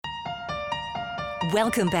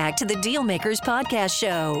Welcome back to the Dealmakers Podcast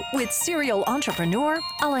Show with serial entrepreneur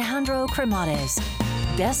Alejandro Cremades,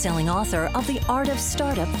 best-selling author of The Art of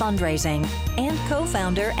Startup Fundraising and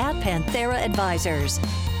co-founder at Panthera Advisors.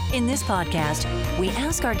 In this podcast, we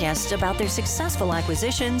ask our guests about their successful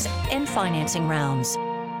acquisitions and financing rounds.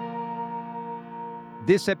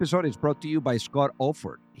 This episode is brought to you by Scott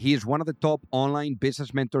Alford. He is one of the top online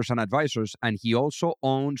business mentors and advisors, and he also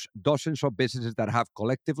owns dozens of businesses that have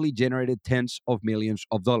collectively generated tens of millions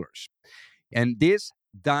of dollars. And this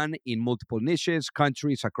done in multiple niches,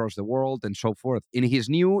 countries across the world, and so forth. In his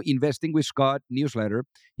new Investing with Scott newsletter,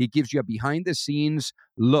 he gives you a behind-the-scenes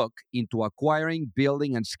look into acquiring,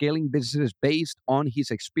 building, and scaling businesses based on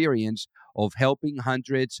his experience of helping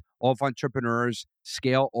hundreds of entrepreneurs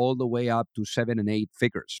scale all the way up to 7 and 8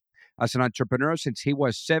 figures. As an entrepreneur since he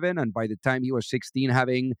was 7, and by the time he was 16,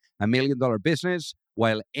 having $1 million business,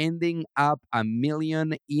 while ending up $1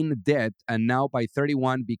 million in debt, and now by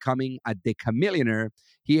 31 becoming a decamillionaire,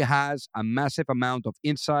 he has a massive amount of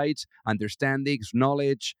insights, understandings,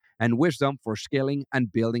 knowledge, and wisdom for scaling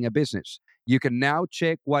and building a business. You can now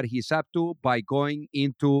check what he's up to by going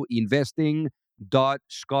into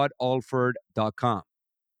investing.scottalford.com.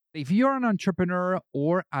 If you're an entrepreneur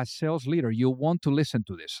or a sales leader, you want to listen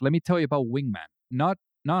to this. Let me tell you about Wingman. Not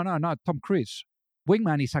Tom Cruise.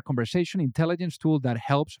 Wingman is a conversation intelligence tool that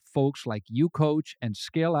helps folks like you coach and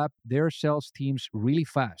scale up their sales teams really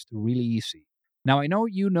fast, really easy. Now, I know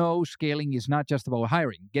you know scaling is not just about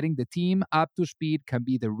hiring. Getting the team up to speed can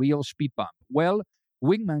be the real speed bump. Well,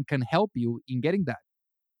 Wingman can help you in getting that.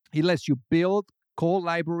 It lets you build call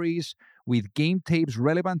libraries with game tapes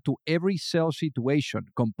relevant to every sales situation,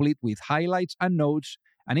 complete with highlights and notes,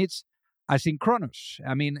 and it's asynchronous.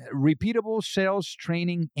 Repeatable sales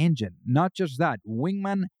training engine. Not just that,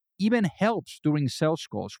 Wingman even helps during sales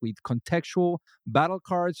calls with contextual battle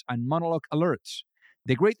cards and monologue alerts.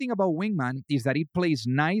 The great thing about Wingman is that it plays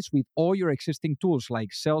nice with all your existing tools like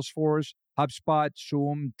Salesforce, HubSpot,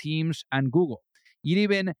 Zoom, Teams, and Google. It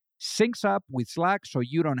even syncs up with Slack so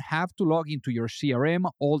you don't have to log into your CRM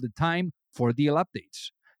all the time for deal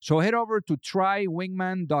updates. So head over to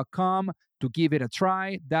trywingman.com to give it a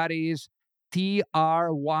try. That is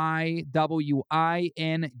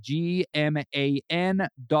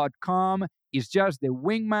trywingman.com. It's just the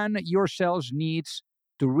Wingman your sales needs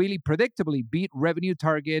to really predictably beat revenue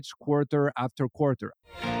targets quarter after quarter.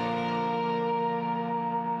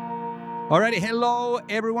 Alrighty, hello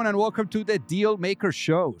everyone and welcome to the Dealmaker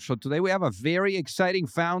Show. So today we have a very exciting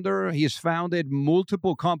founder. He's founded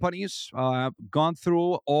multiple companies, gone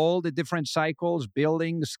through all the different cycles,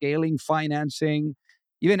 building, scaling, financing,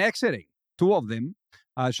 even exiting, 2 of them.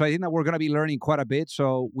 So I think that we're going to be learning quite a bit.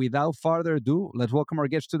 So without further ado, let's welcome our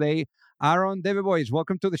guest today, Aaron DeBevoise.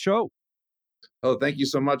 Welcome to the show. Oh, thank you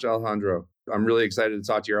so much, Alejandro. I'm really excited to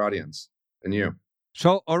talk to your audience and you.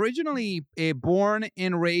 So originally born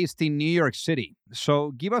and raised in New York City.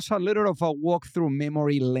 So give us a little of a walk through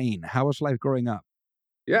memory lane. How was life growing up?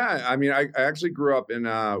 Yeah, I actually grew up in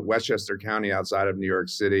Westchester County outside of New York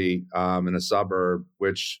City in a suburb,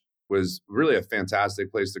 which was really a fantastic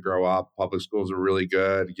place to grow up. Public schools were really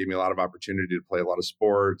good. It gave me a lot of opportunity to play a lot of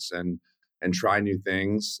sports and try new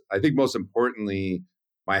things. I think most importantly,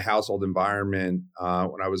 my household environment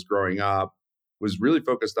when I was growing up was really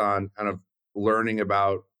focused on kind of learning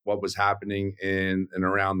about what was happening in and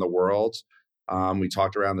around the world. We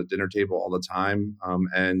talked around the dinner table all the time.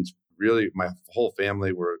 And really, my whole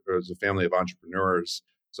family was a family of entrepreneurs.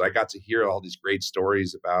 So I got to hear all these great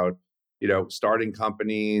stories about, starting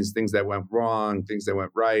companies, things that went wrong, things that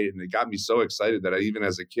went right. And it got me so excited that even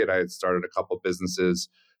as a kid, I had started a couple of businesses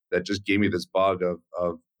that just gave me this bug of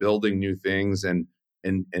building new things and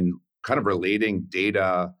kind of relating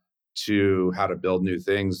data to how to build new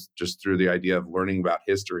things just through the idea of learning about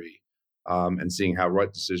history and seeing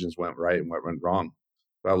what decisions went right and what went wrong.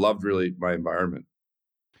 But I loved really my environment.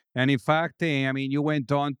 And in fact, you went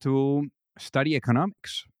on to study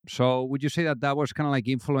economics. So would you say that was kind of like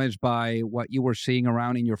influenced by what you were seeing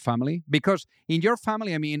around in your family? Because in your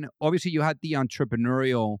family, obviously you had the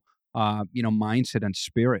entrepreneurial, mindset and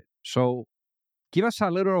spirit. So give us a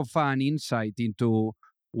little of an insight into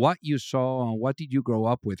what you saw and what did you grow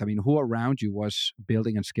up with? Who around you was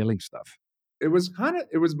building and scaling stuff? It was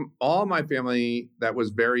all my family that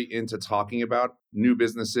was very into talking about new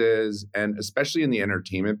businesses and especially in the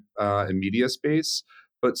entertainment and media space.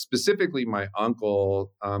 But specifically my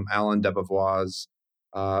uncle, Alan DeBevoise,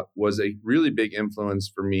 was a really big influence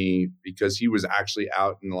for me because he was actually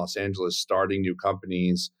out in Los Angeles starting new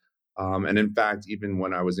companies. And in fact, even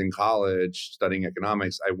when I was in college studying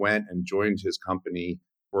economics, I went and joined his company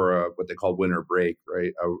for what they call winter break,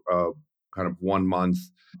 right? kind of 1 month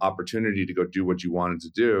opportunity to go do what you wanted to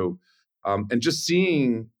do. And just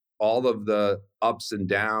seeing all of the ups and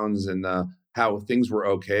downs and how things were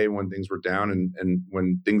okay when things were down, and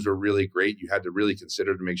when things were really great, you had to really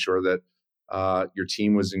consider to make sure that your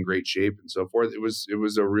team was in great shape and so forth. It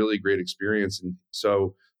was a really great experience. And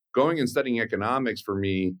so going and studying economics for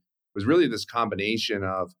me was really this combination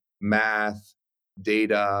of math,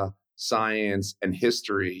 data, science, and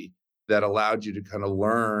history that allowed you to kind of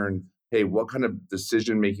learn, hey, what kind of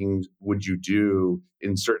decision making would you do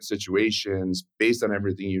in certain situations based on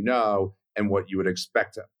everything you know and what you would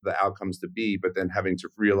expect the outcomes to be, but then having to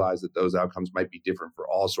realize that those outcomes might be different for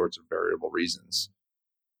all sorts of variable reasons.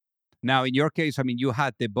 Now, in your case, I mean, you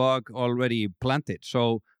had the bug already planted.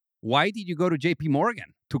 So why did you go to JP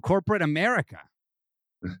Morgan, to corporate America?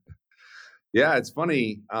 Yeah, it's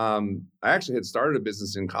funny. I actually had started a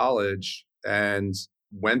business in college and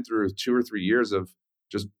went through 2 or 3 years of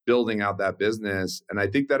just building out that business. And I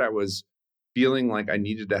think that I was feeling like I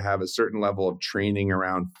needed to have a certain level of training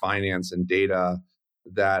around finance and data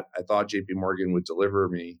that I thought JP Morgan would deliver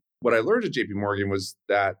me. What I learned at JP Morgan was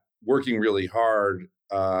that working really hard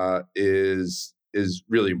is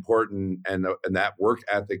really important, and that work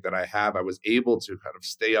ethic that I have, I was able to kind of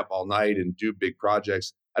stay up all night and do big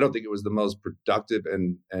projects. I don't think it was the most productive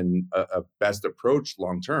and a best approach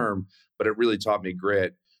long term, but it really taught me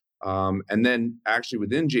grit. And then actually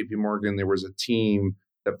within JP Morgan, there was a team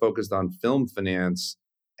that focused on film finance.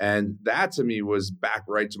 And that to me was back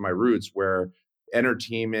right to my roots, where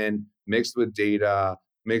entertainment mixed with data,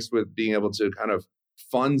 mixed with being able to kind of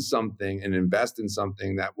fund something and invest in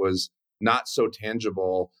something that was not so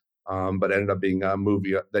tangible, but ended up being a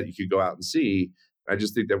movie that you could go out and see. I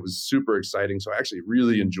just think that was super exciting. So I actually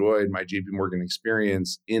really enjoyed my JP Morgan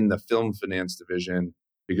experience in the film finance division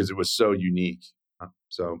because it was so unique.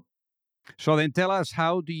 So then tell us,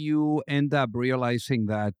 how do you end up realizing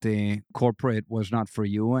that corporate was not for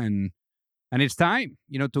you, and it's time,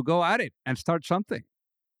 to go at it and start something?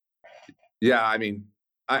 Yeah, I mean,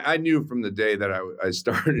 I knew from the day that I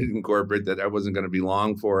started in corporate that I wasn't going to be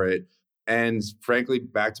long for it. And frankly,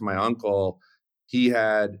 back to my uncle, he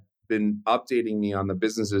had been updating me on the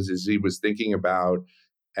businesses as he was thinking about.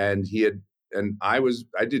 And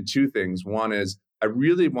I did two things. One is I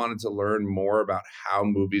really wanted to learn more about how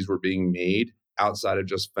movies were being made outside of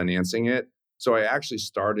just financing it. So I actually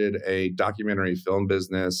started a documentary film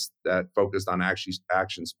business that focused on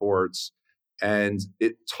action sports. And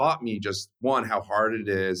it taught me, just one, how hard it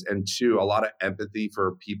is, and two, a lot of empathy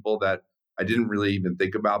for people that I didn't really even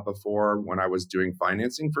think about before when I was doing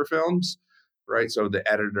financing for films, right? So the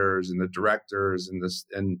editors and the directors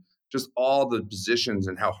and just all the positions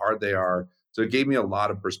and how hard they are. So it gave me a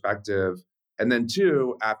lot of perspective. And then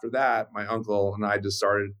two, after that, my uncle and I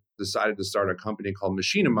decided to start a company called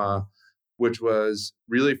Machinima, which was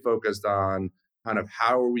really focused on kind of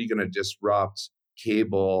how are we going to disrupt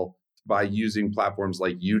cable by using platforms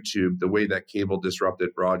like YouTube, the way that cable disrupted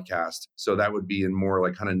broadcast. So that would be in more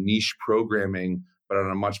like kind of niche programming, but on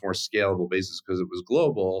a much more scalable basis because it was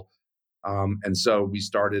global. And so we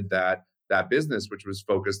started that business, which was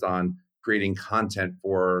focused on creating content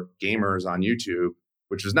for gamers on YouTube,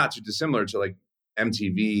 which was not too dissimilar to like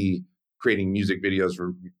MTV creating music videos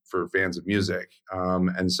for fans of music.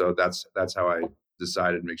 And so that's how I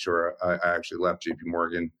decided to make sure I actually left JP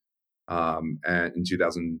Morgan and in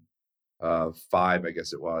 2005, I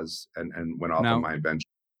guess it was, and went off on Now, my venture.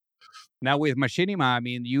 Now with Machinima, I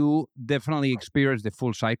mean, you definitely experienced the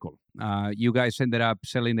full cycle. You guys ended up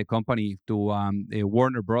selling the company to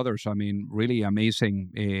Warner Brothers. I mean, really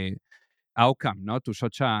amazing outcome, not to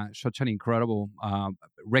such an incredible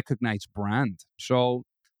recognized brand. So,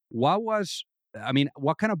 what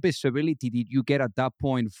kind of visibility did you get at that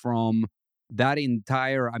point from that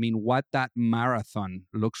entire? I mean, what that marathon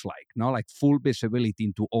looks like? No, like full visibility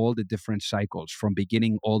into all the different cycles from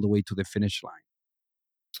beginning all the way to the finish line.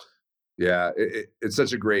 Yeah, it's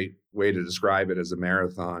such a great way to describe it as a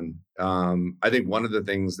marathon. I think one of the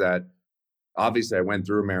things that obviously I went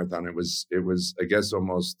through a marathon. It was I guess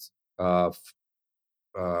almost over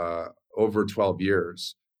 12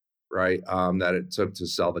 years, right? That it took to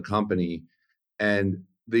sell the company, and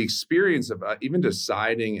the experience of even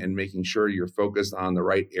deciding and making sure you're focused on the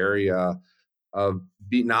right area of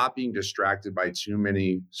not being distracted by too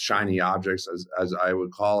many shiny objects, as I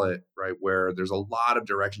would call it, right? Where there's a lot of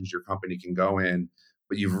directions your company can go in,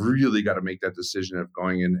 but you've really got to make that decision of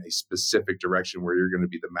going in a specific direction where you're going to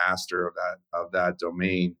be the master of that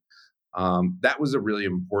domain. That was a really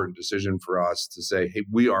important decision for us to say, hey,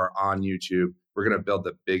 we are on YouTube. We're going to build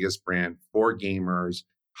the biggest brand for gamers,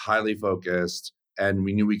 highly focused. And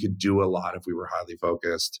we knew we could do a lot if we were highly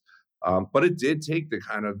focused. But it did take the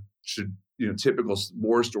kind of typical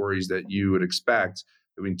war stories that you would expect.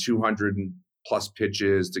 I mean, 200 plus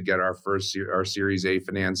pitches to get our Series A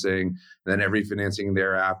financing. And then every financing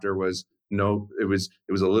thereafter was it was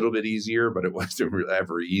a little bit easier, but it wasn't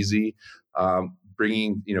ever easy.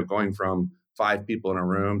 Going from 5 people in a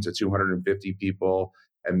room to 250 people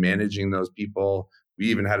and managing those people. We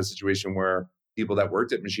even had a situation where people that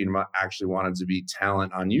worked at Machinima actually wanted to be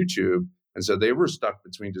talent on YouTube. And so they were stuck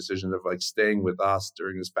between decisions of like staying with us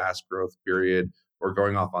during this fast growth period or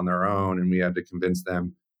going off on their own. And we had to convince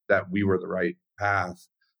them that we were the right path.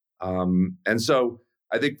 And so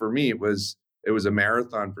I think for me, it was a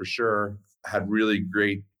marathon for sure. Had really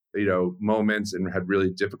great, moments and had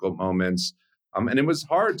really difficult moments. And it was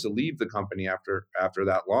hard to leave the company after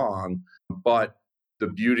that long. But the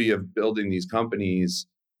beauty of building these companies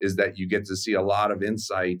is that you get to see a lot of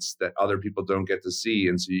insights that other people don't get to see.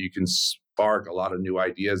 And so you can spark a lot of new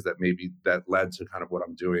ideas that led to kind of what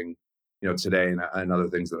I'm doing, today and other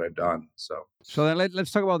things that I've done. So then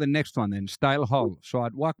let's talk about the next one then, Style Hall. So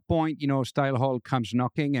at what point, Style Hall comes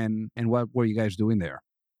knocking and what were you guys doing there?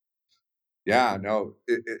 Yeah, no,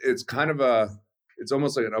 it's kind of it's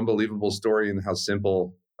almost like an unbelievable story in how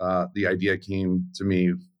simple the idea came to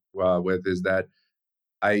me with is that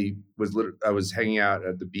I was hanging out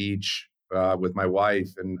at the beach with my wife,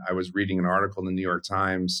 and I was reading an article in the New York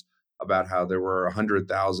Times about how there were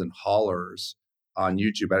 100,000 haulers on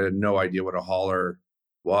YouTube. I had no idea what a hauler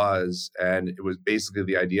was, and it was basically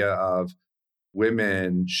the idea of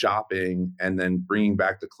women shopping and then bringing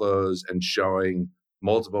back the clothes and showing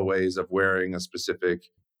multiple ways of wearing a specific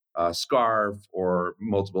scarf or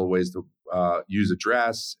multiple ways to use a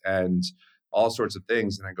dress and all sorts of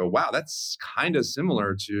things. And I go, wow, that's kind of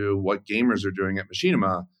similar to what gamers are doing at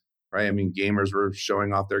Machinima, right? I mean, gamers were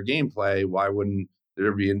showing off their gameplay. Why wouldn't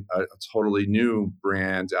there be a totally new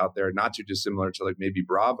brand out there, not too dissimilar to like maybe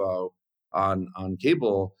Bravo on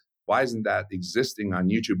cable? Why isn't that existing on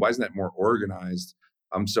YouTube? Why isn't that more organized?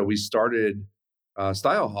 So we started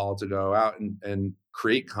Style Hall to go out and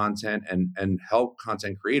create content and help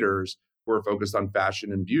content creators who are focused on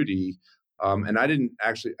fashion and beauty. And I didn't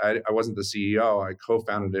actually, I wasn't the CEO. I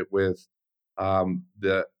co-founded it with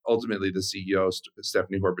ultimately the CEO,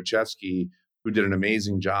 Stephanie Horpachevsky, who did an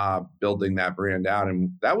amazing job building that brand out.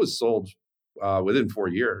 And that was sold within 4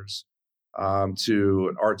 years to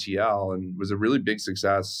an RTL and was a really big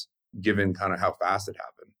success given kind of how fast it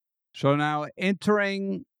happened. So now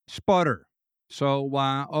entering Sputter. So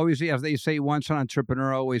obviously, as they say, once an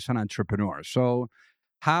entrepreneur, always an entrepreneur. So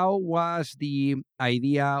how was the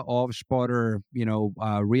idea of Sputter,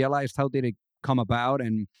 realized? How did it come about?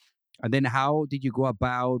 And then how did you go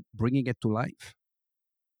about bringing it to life?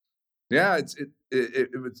 Yeah,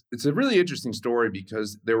 it's a really interesting story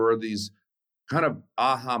because there were these kind of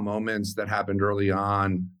aha moments that happened early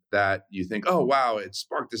on that you think, oh, wow, it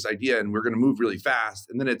sparked this idea and we're going to move really fast.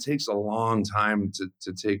 And then it takes a long time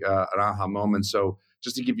to take an aha moment. So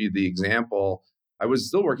just to give you the example, I was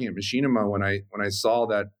still working at Machinima when I saw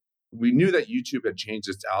that we knew that YouTube had changed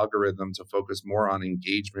its algorithm to focus more on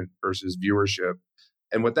engagement versus viewership.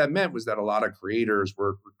 And what that meant was that a lot of creators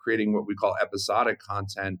were creating what we call episodic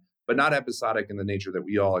content, but not episodic in the nature that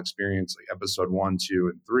we all experience, like episode 1,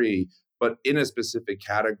 2, and 3, but in a specific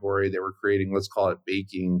category. They were creating, let's call it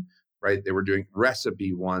baking, right? They were doing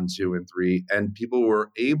recipe 1, 2, and 3. And people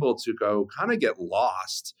were able to go kind of get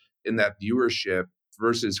lost in that viewership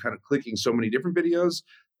versus kind of clicking so many different videos.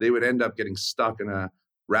 They would end up getting stuck in a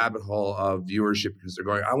rabbit hole of viewership because they're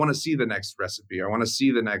going, I want to see the next recipe. I want to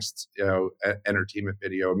see the next, entertainment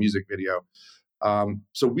video, music video.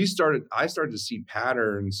 So I started to see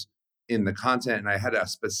patterns in the content, and I had a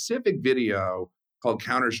specific video called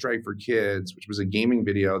Counter-Strike for Kids, which was a gaming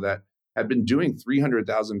video that had been doing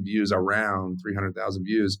 300,000 views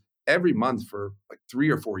every month for like 3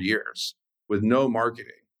 or 4 years with no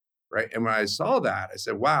marketing, right? And when I saw that, I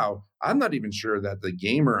said, wow, I'm not even sure that the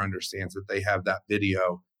gamer understands that they have that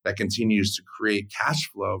video that continues to create cash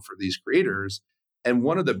flow for these creators. And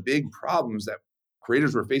one of the big problems that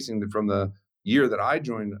creators were facing from the year that I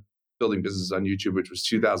joined building businesses on YouTube, which was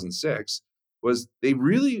 2006, was they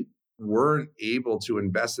really weren't able to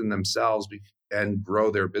invest in themselves and grow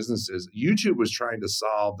their businesses. YouTube was trying to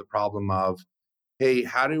solve the problem of, hey,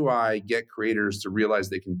 how do I get creators to realize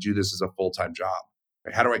they can do this as a full-time job?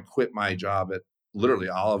 Right? How do I quit my job at literally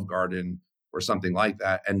Olive Garden or something like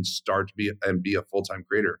that and start to be a full-time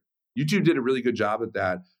creator? YouTube did a really good job at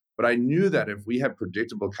that. But I knew that if we had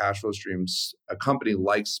predictable cash flow streams, a company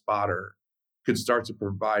like Sputter could start to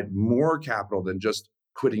provide more capital than just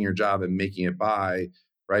quitting your job and making it by,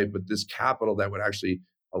 right? But this capital that would actually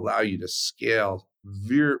allow you to scale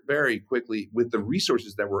very quickly with the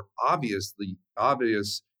resources that were obviously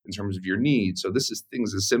obvious in terms of your needs. So this is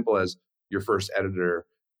things as simple as your first editor,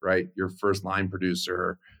 right? Your first line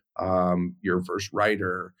producer, your first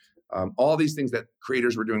writer, all these things that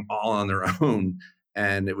creators were doing all on their own.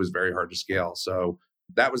 And it was very hard to scale. So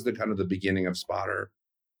that was the kind of the beginning of Spotter.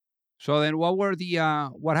 So then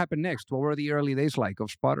what happened next? What were the early days like of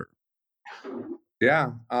Spotter?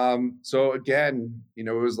 Yeah. So again, it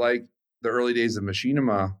was like the early days of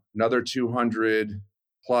Machinima, another 200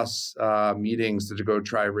 plus meetings to go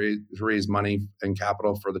try raise money and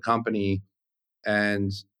capital for the company,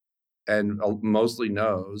 and mostly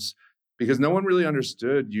no's, because no one really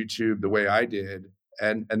understood YouTube the way I did.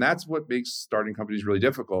 And that's what makes starting companies really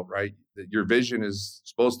difficult, right? That your vision is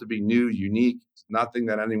supposed to be new, unique, nothing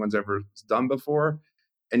that anyone's ever done before.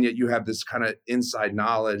 And yet you have this kind of inside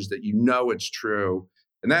knowledge that it's true.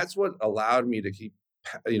 And that's what allowed me to keep,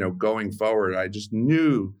 going forward. I just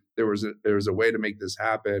knew there was a way to make this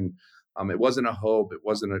happen. It wasn't a hope. It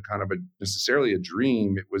wasn't a kind of necessarily a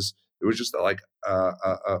dream. It was just like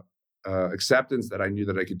acceptance that I knew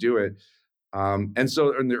that I could do it. And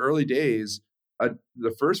so in the early days,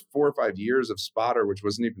 the first 4 or 5 years of Spotter, which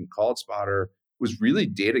wasn't even called Spotter, was really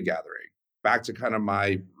data gathering. Back to kind of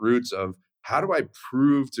my roots of how do I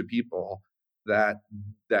prove to people that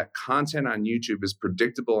content on YouTube is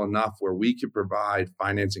predictable enough where we could provide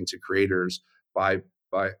financing to creators by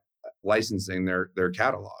licensing their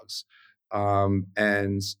catalogs.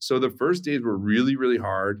 And so the first days were really, really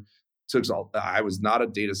hard. I was not a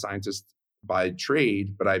data scientist by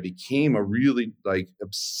trade, but I became a really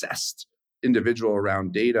obsessed individual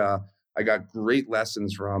around data. I got great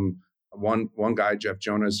lessons from one guy, Jeff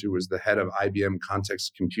Jonas, who was the head of IBM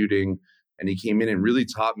Context Computing. And he came in and really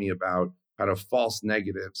taught me about kind of false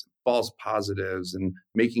negatives, false positives, and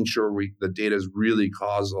making sure the data is really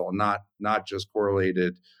causal, not just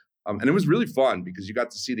correlated. And it was really fun because you got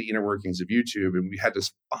to see the inner workings of YouTube, and we had to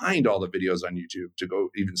find all the videos on YouTube to go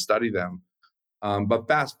even study them. But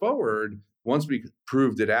fast forward, once we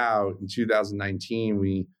proved it out in 2019,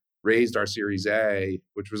 we raised our Series A,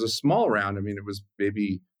 which was a small round. I mean, it was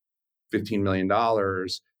maybe $15 million,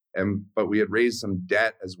 but we had raised some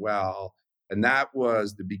debt as well. And that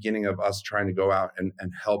was the beginning of us trying to go out and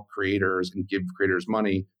help creators and give creators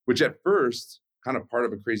money, which at first, kind of part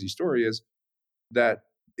of a crazy story, is that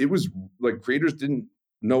it was like creators didn't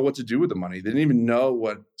know what to do with the money. They didn't even know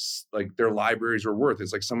what their libraries were worth.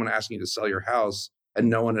 It's like someone asking you to sell your house and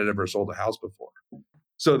no one had ever sold a house before.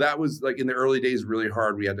 So that was in the early days really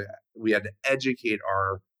hard. We had to educate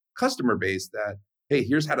our customer base that, hey,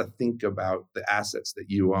 here's how to think about the assets that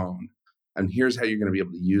you own. And here's how you're going to be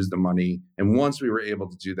able to use the money. And once we were able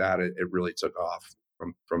to do that, it really took off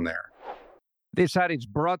from there. This ad is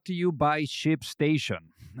brought to you by ShipStation.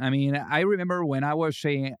 I mean, I remember when I was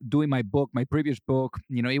doing my previous book,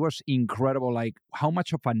 it was incredible, like how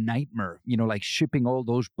much of a nightmare, like shipping all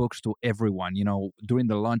those books to everyone, during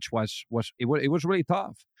the launch was really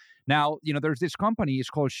tough. Now, there's this company, it's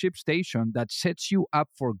called ShipStation, that sets you up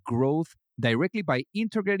for growth directly by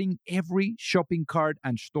integrating every shopping cart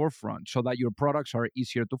and storefront so that your products are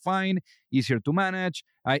easier to find, easier to manage,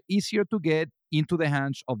 easier to get into the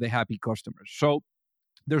hands of the happy customers. So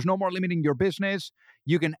there's no more limiting your business.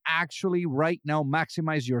 You can actually right now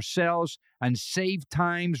maximize your sales and save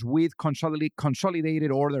times with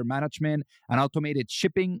consolidated order management and automated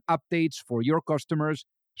shipping updates for your customers.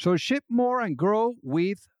 So ship more and grow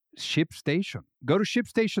with ShipStation. Go to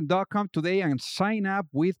ShipStation.com today and sign up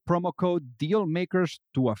with promo code DEALMAKERS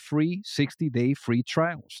to a free 60-day free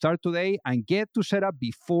trial. Start today and get to set up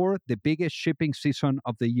before the biggest shipping season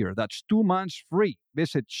of the year. That's 2 months free.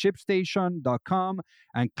 Visit ShipStation.com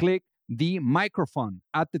and click the microphone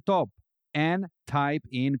at the top and type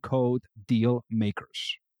in code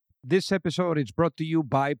DEALMAKERS. This episode is brought to you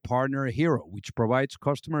by Partner Hero, which provides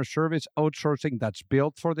customer service outsourcing that's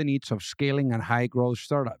built for the needs of scaling and high-growth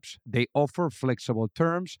startups. They offer flexible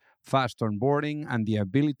terms, fast onboarding, and the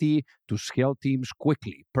ability to scale teams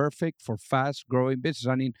quickly. Perfect for fast-growing business.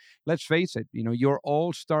 I mean, let's face it, you're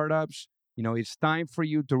all startups. It's time for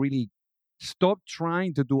you to really stop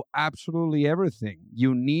trying to do absolutely everything.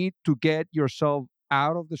 You need to get yourself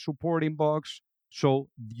out of the support inbox so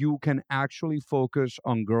you can actually focus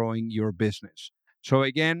on growing your business. So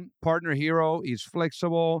again, Partner Hero is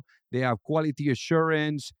flexible. They have quality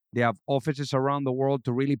assurance. They have offices around the world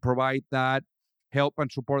to really provide that help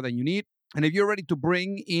and support that you need. And if you're ready to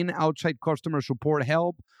bring in outside customer support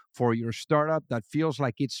help for your startup that feels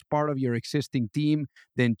like it's part of your existing team,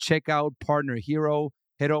 then check out Partner Hero.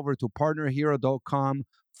 Head over to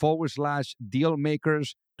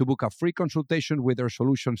partnerhero.com/dealmakers to book a free consultation with their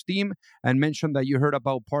solutions team and mention that you heard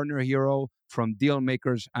about Partner Hero from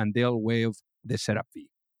Dealmakers, and they'll waive the setup fee.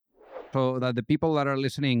 So that the people that are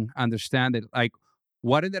listening understand it, like,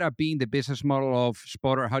 what ended up being the business model of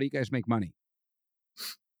Spotter? How do you guys make money?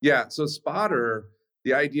 Yeah, so Spotter,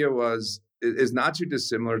 the idea is not too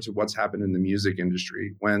dissimilar to what's happened in the music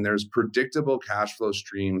industry when there's predictable cash flow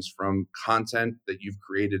streams from content that you've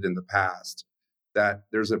created in the past, that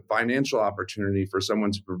there's a financial opportunity for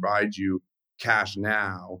someone to provide you cash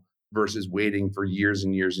now versus waiting for years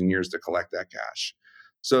and years and years to collect that cash.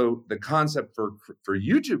 So the concept for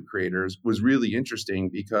YouTube creators was really interesting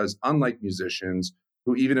because unlike musicians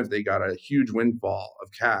who, even if they got a huge windfall of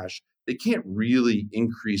cash, they can't really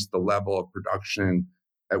increase the level of production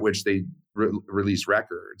at which they release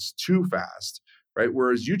records too fast, right?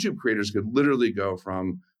 Whereas YouTube creators could literally go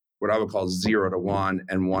from what I would call 0 to 1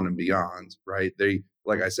 and 1 and beyond, right? They,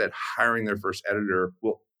 like I said, hiring their first editor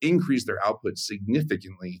will increase their output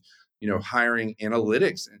significantly. Hiring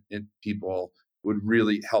analytics and people would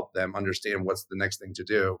really help them understand what's the next thing to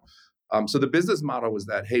do. So the business model was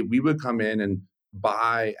that, hey, we would come in and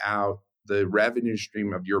buy out the revenue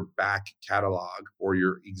stream of your back catalog or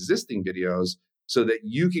your existing videos so that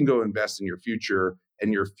you can go invest in your future,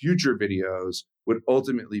 and your future videos would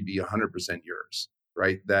ultimately be 100% yours,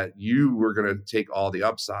 right? That you were going to take all the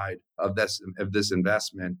upside of this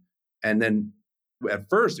investment. And then at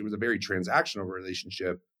first it was a very transactional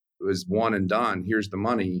relationship. It was one and done. Here's the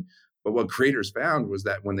money. But what creators found was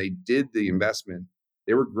that when they did the investment,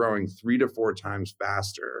 they were growing 3 to 4 times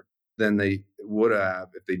faster than they would have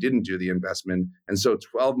if they didn't do the investment. And so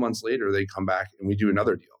 12 months later, they come back and we do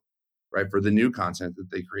another deal, right, for the new content that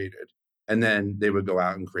they created. And then they would go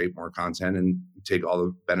out and create more content and take all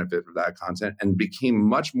the benefit of that content, and became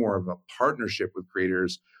much more of a partnership with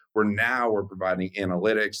creators, where now we're providing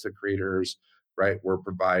analytics to creators, right? We're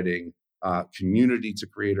providing community to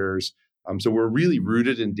creators. So we're really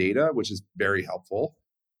rooted in data, which is very helpful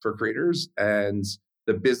for creators. And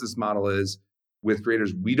the business model is, with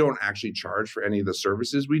creators, we don't actually charge for any of the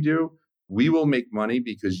services we do. We will make money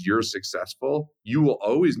because you're successful. You will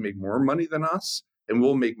always make more money than us, and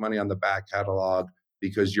we'll make money on the back catalog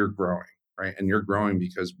because you're growing, right? And you're growing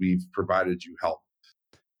because we've provided you help.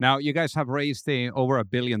 Now, you guys have raised over $1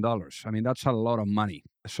 billion. I mean, that's a lot of money.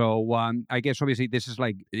 So I guess obviously this is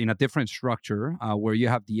like in a different structure where you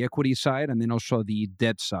have the equity side and then also the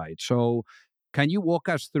debt side. So can you walk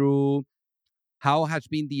us through how has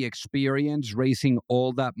been the experience raising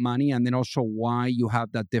all that money, and then also why you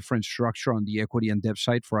have that different structure on the equity and debt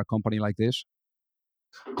side for a company like this?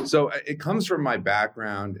 So it comes from my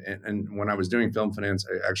background. And when I was doing film finance,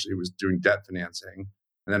 I actually was doing debt financing.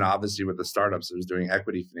 And then obviously with the startups, I was doing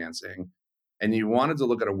equity financing. And you wanted to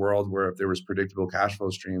look at a world where if there was predictable cash flow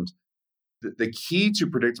streams, the key to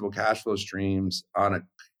predictable cash flow streams on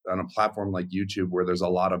a platform like YouTube, where there's a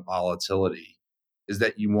lot of volatility, is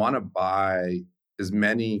that you want to buy as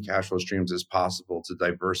many cash flow streams as possible to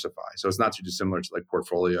diversify. So it's not too dissimilar to like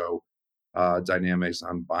portfolio dynamics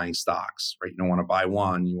on buying stocks, right? You don't want to buy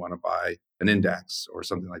one, you want to buy an index or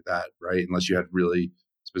something like that, right? Unless you had really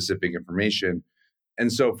specific information.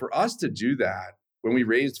 And so for us to do that, when we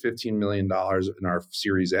raised $15 million in our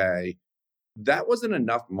Series A, that wasn't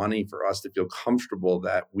enough money for us to feel comfortable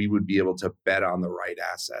that we would be able to bet on the right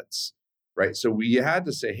assets, right? So we had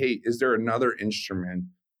to say, hey, is there another instrument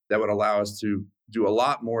that would allow us to do buy a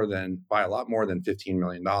lot more than $15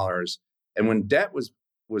 million? And when debt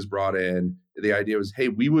was brought in, the idea was, hey,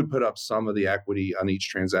 we would put up some of the equity on each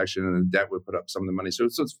transaction and the debt would put up some of the money. So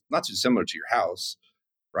it's not too similar to your house,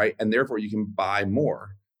 right? And therefore you can buy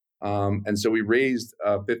more. And so we raised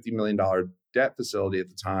a $50 million debt facility at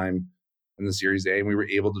the time in the Series A, and we were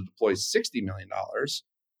able to deploy $60 million.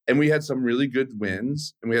 And we had some really good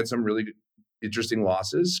wins and we had some really interesting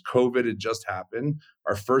losses. COVID had just happened.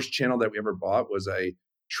 Our first channel that we ever bought was a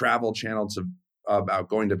travel channel about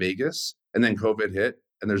going to Vegas. And then COVID hit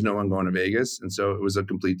and there's no one going to Vegas. And so it was a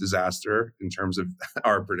complete disaster in terms of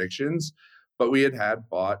our predictions. But we had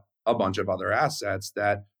bought a bunch of other assets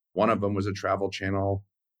that one of them was a travel channel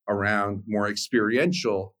around more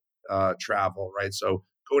experiential travel, right? So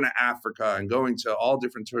going to Africa and going to all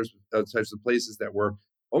different types of places that were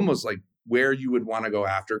almost like where you would want to go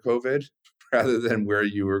after COVID rather than where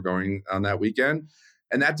you were going on that weekend.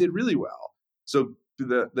 And that did really well. So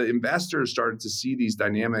the investors started to see these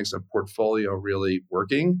dynamics of portfolio really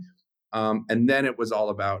working. And then it was all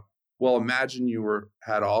about, well, imagine you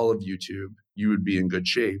had all of YouTube, you would be in good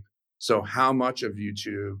shape. So how much of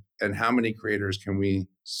YouTube and how many creators can we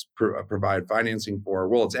provide financing for?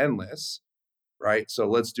 Well, it's endless, right? So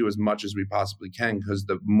let's do as much as we possibly can, because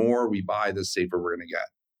the more we buy, the safer we're going to get.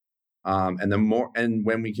 And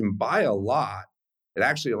when we can buy a lot, it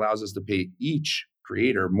actually allows us to pay each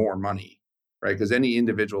creator more money, right? Because any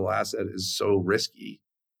individual asset is so risky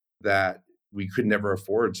that we could never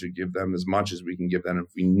afford to give them as much as we can give them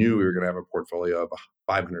if we knew we were going to have a portfolio of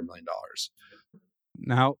 $500 million.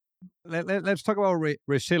 Now, let's talk about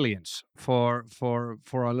resilience for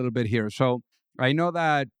a little bit here. So I know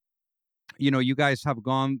that you guys have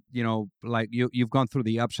gone, like you've gone through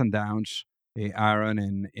the ups and downs,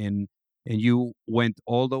 Aaron, and you went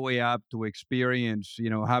all the way up to experience,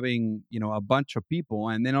 having a bunch of people,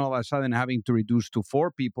 and then all of a sudden having to reduce to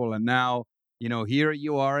 4 people, and now here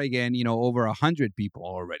you are again, over 100 people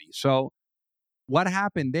already. So what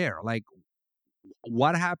happened there? Like,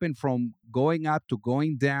 what happened from going up to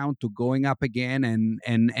going down to going up again,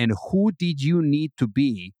 and who did you need to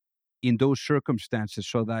be in those circumstances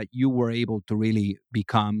so that you were able to really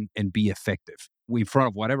become and be effective in front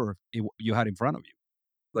of whatever you had in front of you?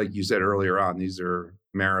 Like you said earlier on, these are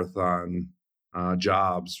marathon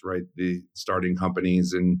jobs, right? The starting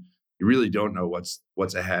companies, and you really don't know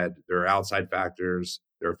what's ahead. There are outside factors.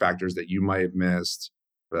 There are factors that you might have missed,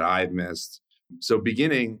 that I've missed. So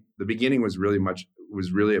the beginning was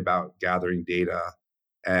really about gathering data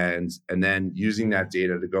and then using that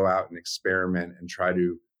data to go out and experiment and try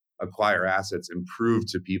to acquire assets and prove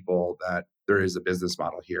to people that there is a business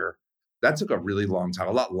model here. That took a really long time,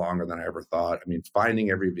 a lot longer than I ever thought. I mean,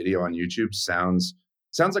 finding every video on YouTube sounds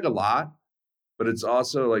like a lot, but it's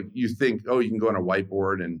also like you think, oh, you can go on a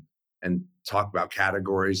whiteboard and talk about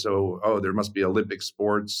categories. So, oh, there must be Olympic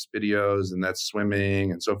sports videos, and that's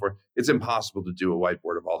swimming and so forth. It's impossible to do a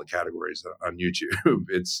whiteboard of all the categories on YouTube.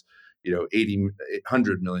 It's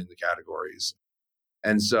 100 million the categories.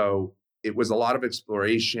 And so it was a lot of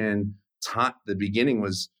exploration. The beginning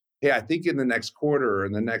was, hey, I think in the next quarter or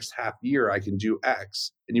in the next half year, I can do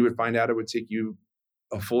X. And you would find out it would take you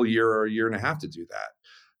a full year or a year and a half to do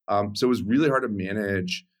that. So it was really hard to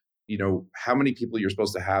manage, how many people you're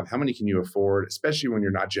supposed to have, how many can you afford, especially when you're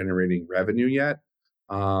not generating revenue yet.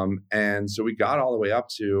 And so we got all the way up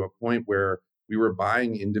to a point where we were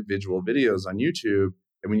buying individual videos on YouTube,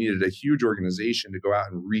 and we needed a huge organization to go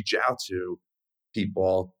out and reach out to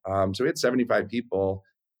people. So we had 75 people,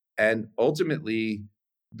 and ultimately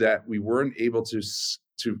that we weren't able to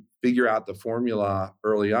figure out the formula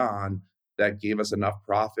early on that gave us enough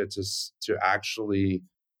profit to actually,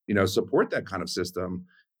 support that kind of system.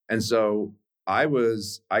 And so I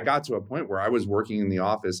got to a point where I was working in the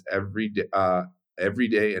office every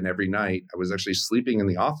day and every night. I was actually sleeping in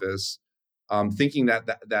the office, thinking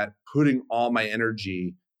that putting all my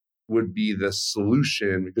energy would be the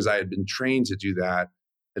solution, because I had been trained to do that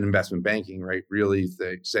in investment banking, right? Really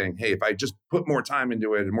saying, hey, if I just put more time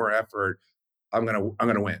into it and more effort, I'm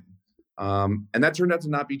gonna win. And that turned out to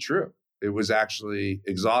not be true. It was actually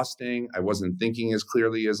exhausting. I wasn't thinking as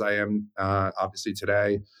clearly as I am obviously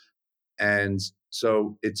today. And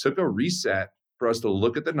so it took a reset for us to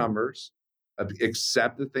look at the numbers,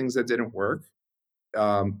 accept the things that didn't work,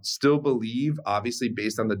 still believe, obviously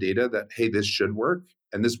based on the data, that, hey, this should work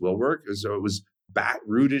and this will work. So it was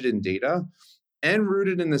rooted in data and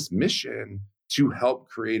rooted in this mission to help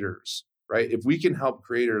creators, right? If we can help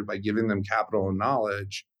creators by giving them capital and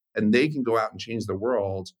knowledge, and they can go out and change the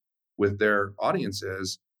world with their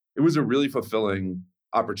audiences, it was a really fulfilling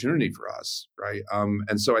opportunity for us, right?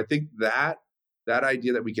 And so I think that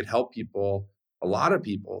idea that we could help people, a lot of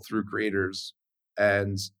people, through creators,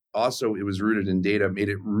 and also it was rooted in data, made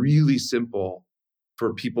it really simple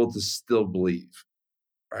for people to still believe,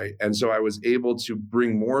 right? And so I was able to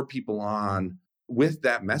bring more people on with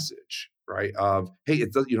that message, right? Of, hey, you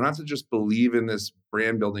don't have to just believe in this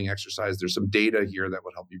brand building exercise. There's some data here that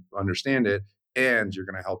would help you understand it, and you're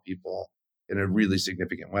going to help people in a really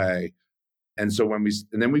significant way. And so when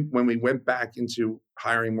we went back into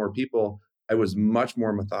hiring more people, I was much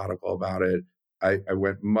more methodical about it. I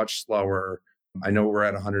went much slower. I know we're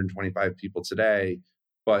at 125 people today,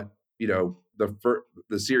 but the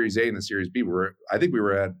Series A and the Series B I think we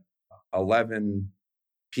were at 11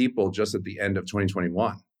 people just at the end of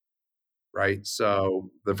 2021, right?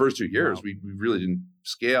 So the first 2 years, wow, we really didn't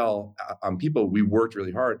scale on people. We worked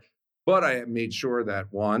really hard, but I made sure that,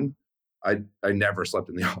 one, I never slept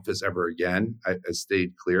in the office ever again. I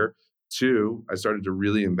stayed clear. 2, I started to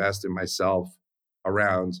really invest in myself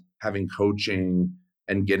around having coaching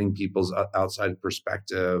and getting people's outside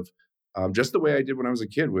perspective, just the way I did when I was a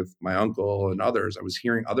kid with my uncle and others. I was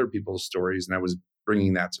hearing other people's stories, and I was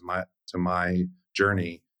bringing that to my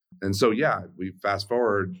journey. And so, yeah, we fast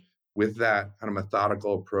forward with that kind of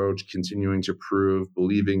methodical approach, continuing to prove,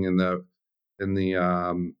 believing in the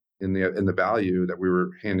value that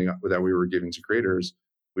we were giving to creators.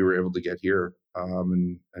 we were able to get here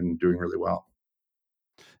and doing really well.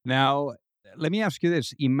 Now, let me ask you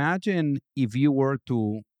this. Imagine if you were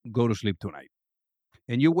to go to sleep tonight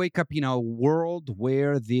and you wake up in a world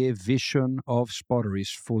where the vision of Spotter is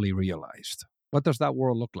fully realized. What does that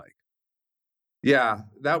world look like? Yeah,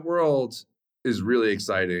 that world is really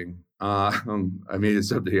exciting. I mean, it's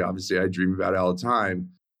something obviously I dream about all the time.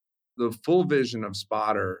 The full vision of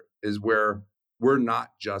Spotter is where we're not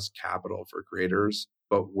just capital for creators,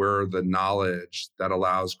 but we're the knowledge that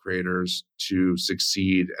allows creators to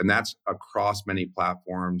succeed. And that's across many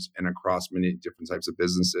platforms and across many different types of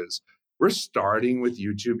businesses. We're starting with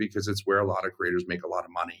YouTube because it's where a lot of creators make a lot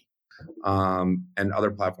of money. And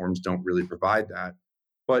other platforms don't really provide that.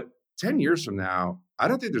 But 10 years from now, I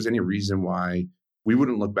don't think there's any reason why we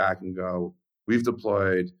wouldn't look back and go, we've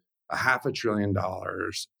deployed $500 billion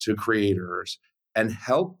to creators and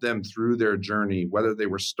help them through their journey, whether they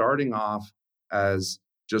were starting off as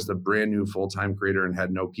just a brand new full-time creator and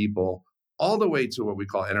had no people, all the way to what we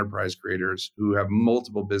call enterprise creators who have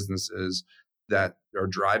multiple businesses that are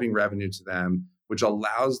driving revenue to them, which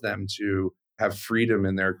allows them to have freedom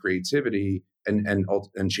in their creativity and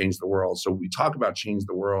change the world. So we talk about change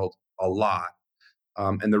the world a lot.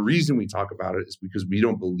 And the reason we talk about it is because we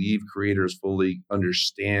don't believe creators fully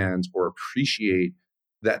understand or appreciate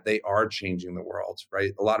that they are changing the world,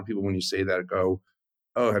 right? A lot of people, when you say that, go,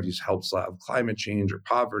 oh, have you helped solve climate change or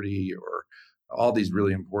poverty or all these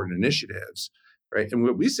really important initiatives, right? And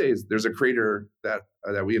what we say is there's a creator that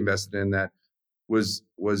we invested in that was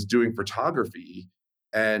doing photography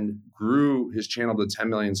and grew his channel to 10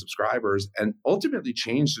 million subscribers and ultimately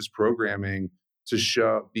changed his programming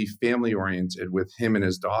to be family oriented with him and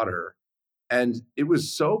his daughter. And it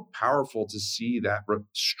was so powerful to see that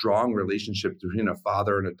strong relationship between a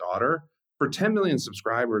father and a daughter. For 10 million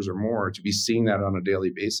subscribers or more, to be seeing that on a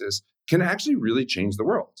daily basis can actually really change the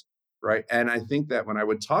world, right? And I think that when I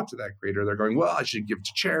would talk to that creator, they're going, well, I should give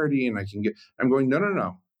to charity and I'm going,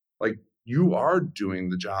 no. Like, you are doing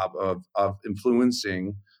the job of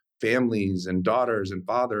influencing families and daughters and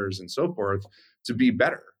fathers and so forth to be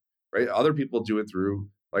better, right? Other people do it through,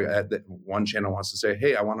 like, one channel wants to say,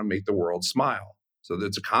 hey, I want to make the world smile. So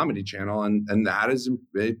it's a comedy channel, and that is,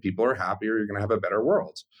 if people are happier, you're going to have a better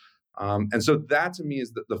world. And so that to me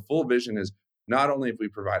is the full vision is not only have we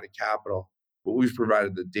provided capital, but we've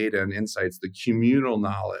provided the data and insights, the communal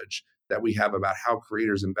knowledge that we have about how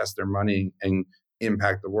creators invest their money and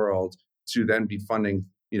impact the world to then be funding,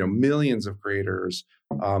 millions of creators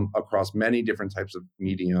across many different types of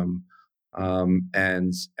medium,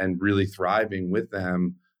 and really thriving with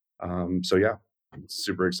them. So yeah,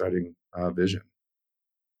 super exciting vision.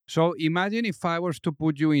 So imagine if I was to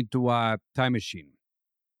put you into a time machine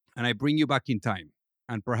and I bring you back in time.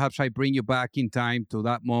 And perhaps I bring you back in time to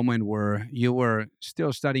that moment where you were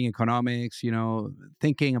still studying economics,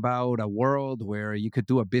 thinking about a world where you could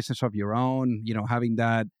do a business of your own, having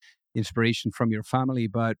that inspiration from your family.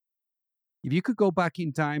 But if you could go back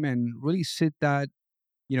in time and really sit that,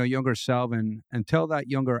 younger self and tell that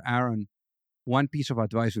younger Aaron one piece of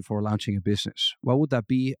advice before launching a business, what would that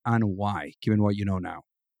be and why, given what you know now?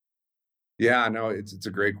 Yeah, no, it's a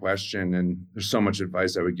great question, and there's so much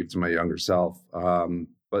advice I would give to my younger self.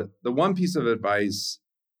 But the one piece of advice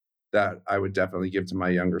that I would definitely give to my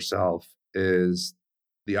younger self is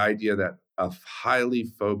the idea that a highly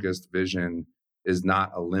focused vision is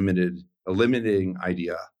not a limiting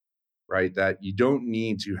idea, right? That you don't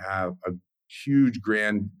need to have a huge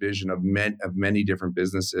grand vision of many different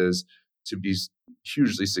businesses to be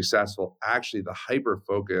hugely successful. Actually, the hyper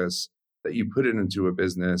focus that you put into a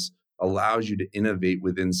business allows you to innovate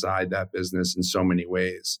with inside that business in so many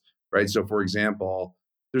ways, right? So for example,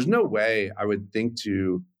 there's no way I would think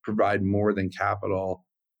to provide more than capital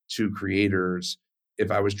to creators if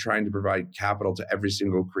I was trying to provide capital to every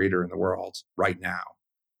single creator in the world right now,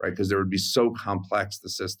 right? Because there would be so complex, the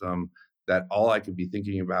system, that all I could be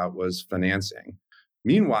thinking about was financing.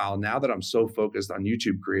 Meanwhile, now that I'm so focused on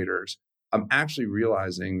YouTube creators, I'm actually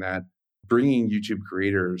realizing that bringing YouTube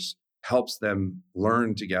creators helps them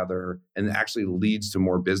learn together and actually leads to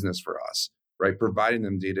more business for us, right? Providing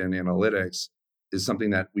them data and analytics is something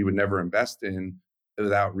that we would never invest in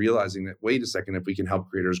without realizing that, wait a second, if we can help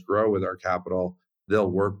creators grow with our capital, they'll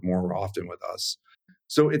work more often with us.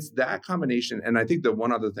 So it's that combination. And I think the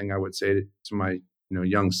one other thing I would say to my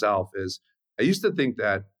young self is, I used to think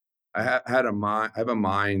that I have a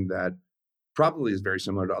mind that probably is very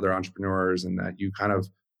similar to other entrepreneurs, and that you kind of,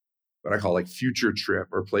 what I call like future trip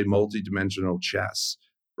or play multi-dimensional chess,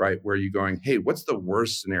 right? Where you're going, hey, what's the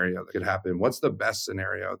worst scenario that could happen? What's the best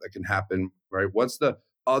scenario that can happen, right? What's the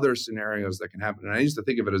other scenarios that can happen? And I used to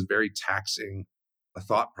think of it as very taxing a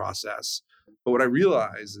thought process. But what I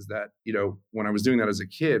realized is that, when I was doing that as a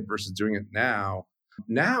kid versus doing it now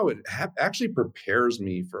it actually prepares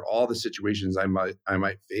me for all the situations I might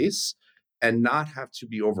face and not have to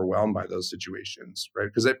be overwhelmed by those situations, right?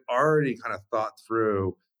 Because I've already kind of thought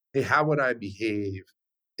through, hey, how would I behave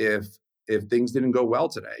if things didn't go well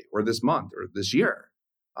today or this month or this year?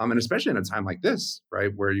 And especially in a time like this,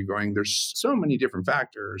 right, where there's so many different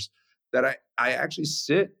factors that I actually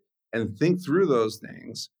sit and think through those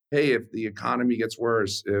things. Hey, if the economy gets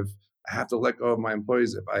worse, if I have to let go of my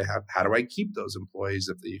employees, how do I keep those employees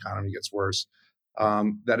if the economy gets worse?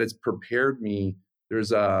 That it's prepared me.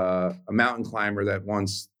 There's a mountain climber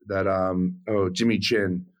Jimmy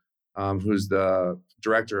Chin, who's the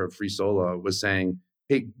director of Free Solo, was saying,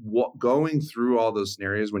 hey, going through all those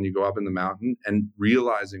scenarios when you go up in the mountain and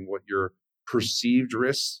realizing what your perceived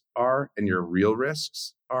risks are and your real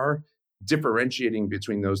risks are, differentiating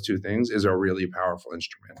between those two things is a really powerful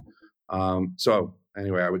instrument. So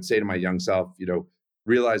anyway, I would say to my young self,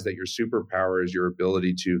 realize that your superpower is your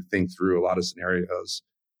ability to think through a lot of scenarios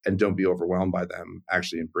and don't be overwhelmed by them.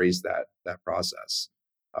 Actually embrace that process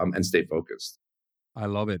and stay focused. I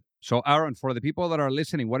love it. So Aaron, for the people that are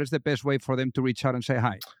listening, what is the best way for them to reach out and say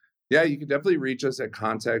hi? Yeah, you can definitely reach us at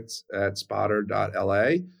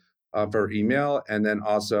contact@spotter.la for email, and then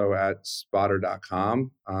also at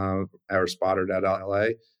spotter.com or spotter.la,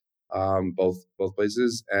 both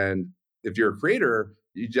places. And if you're a creator,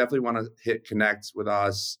 you definitely want to hit connect with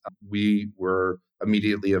us. We were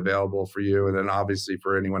immediately available for you. And then obviously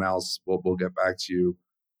for anyone else, we'll get back to you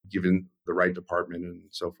given the right department and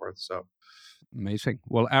so forth. So amazing.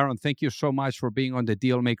 Well, Aaron, thank you so much for being on the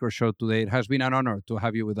Dealmaker Show today. It has been an honor to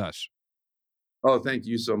have you with us. Oh, thank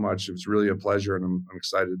you so much. It was really a pleasure, and I'm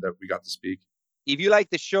excited that we got to speak. If you like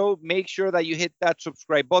the show, make sure that you hit that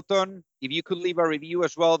subscribe button. If you could leave a review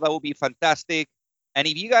as well, that would be fantastic. And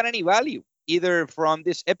if you got any value, either from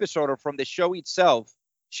this episode or from the show itself,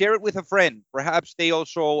 share it with a friend. Perhaps they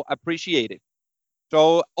also appreciate it.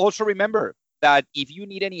 So also remember that if you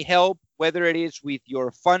need any help, whether it is with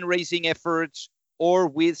your fundraising efforts or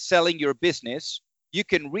with selling your business, you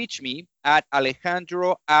can reach me at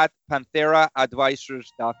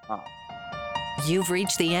alejandro@pantheraadvisors.com. You've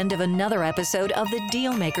reached the end of another episode of the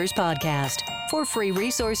Dealmakers Podcast. For free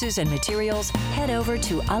resources and materials, head over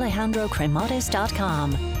to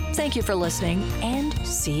alejandrocremades.com. Thank you for listening, and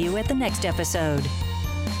see you at the next episode.